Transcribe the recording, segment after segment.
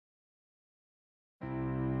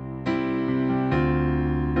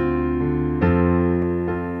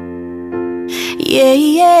Yeah,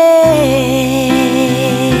 yeah,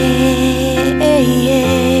 yeah.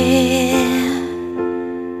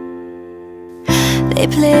 They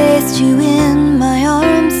placed you in my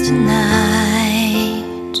arms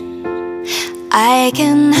tonight. I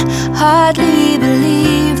can hardly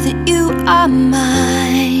believe that you are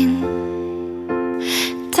mine.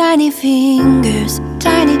 Tiny fingers,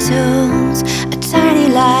 tiny toes, a tiny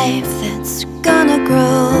life that's gonna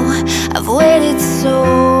grow. I've waited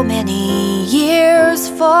so many years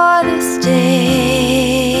for this day.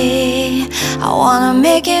 I wanna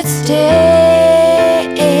make it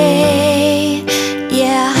stay.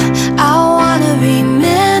 Yeah, I wanna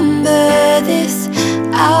remember this.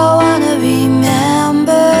 I wanna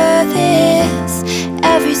remember this.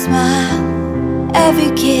 Every smile,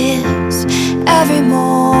 every kiss, every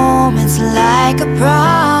moment's like a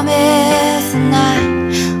promise, and I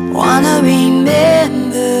wanna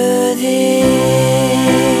remember this.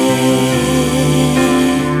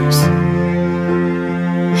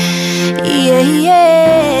 Yeah, yeah,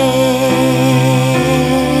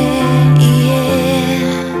 yeah.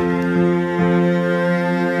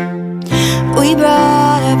 We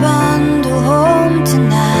brought our bundle home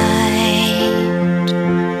tonight,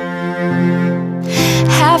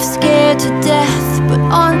 half scared to death, but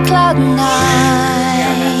on cloud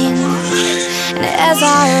nine. And as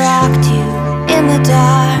I rocked you in the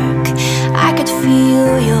dark, I could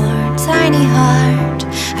feel your tiny heart.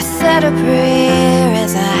 I said a prayer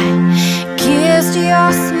as I kissed your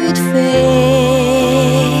sweet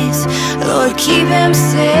face. Lord, keep him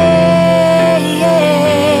safe, yeah.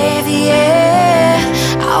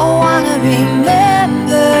 I wanna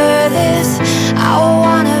remember this. I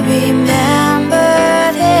wanna remember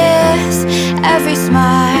this. Every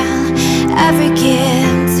smile, every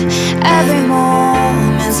kiss, every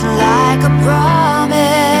moment's like a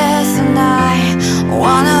promise, and I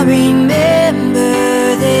wanna remember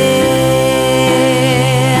this.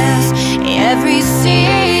 Every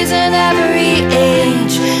season, every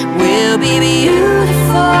age will be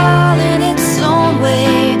beautiful in its own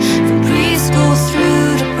way. From preschool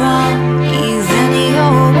through to prom, even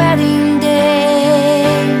your wedding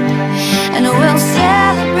day. And we'll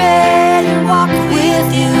celebrate and walk with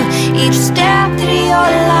you each step that your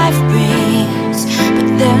life brings. But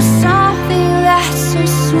there's something that's so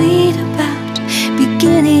sweet about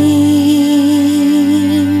beginnings.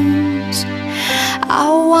 I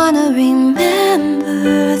wanna remember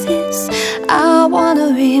this. I wanna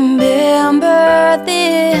remember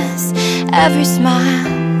this. Every smile,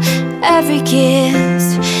 every kiss,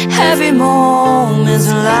 every moment's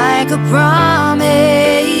like a promise.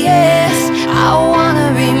 I wanna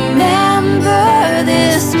remember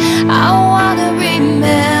this. I wanna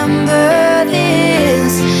remember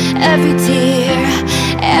this. Every tear,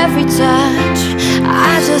 every touch,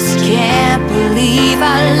 I just can't believe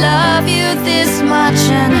I love you this much.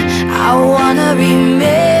 And I wanna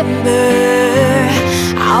remember,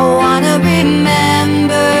 I wanna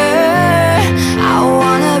remember, I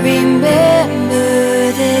wanna remember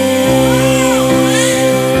this.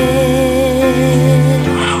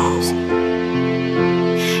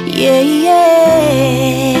 Yeah, yeah,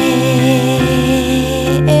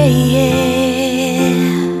 yeah.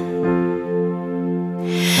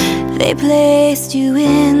 They placed you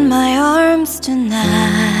in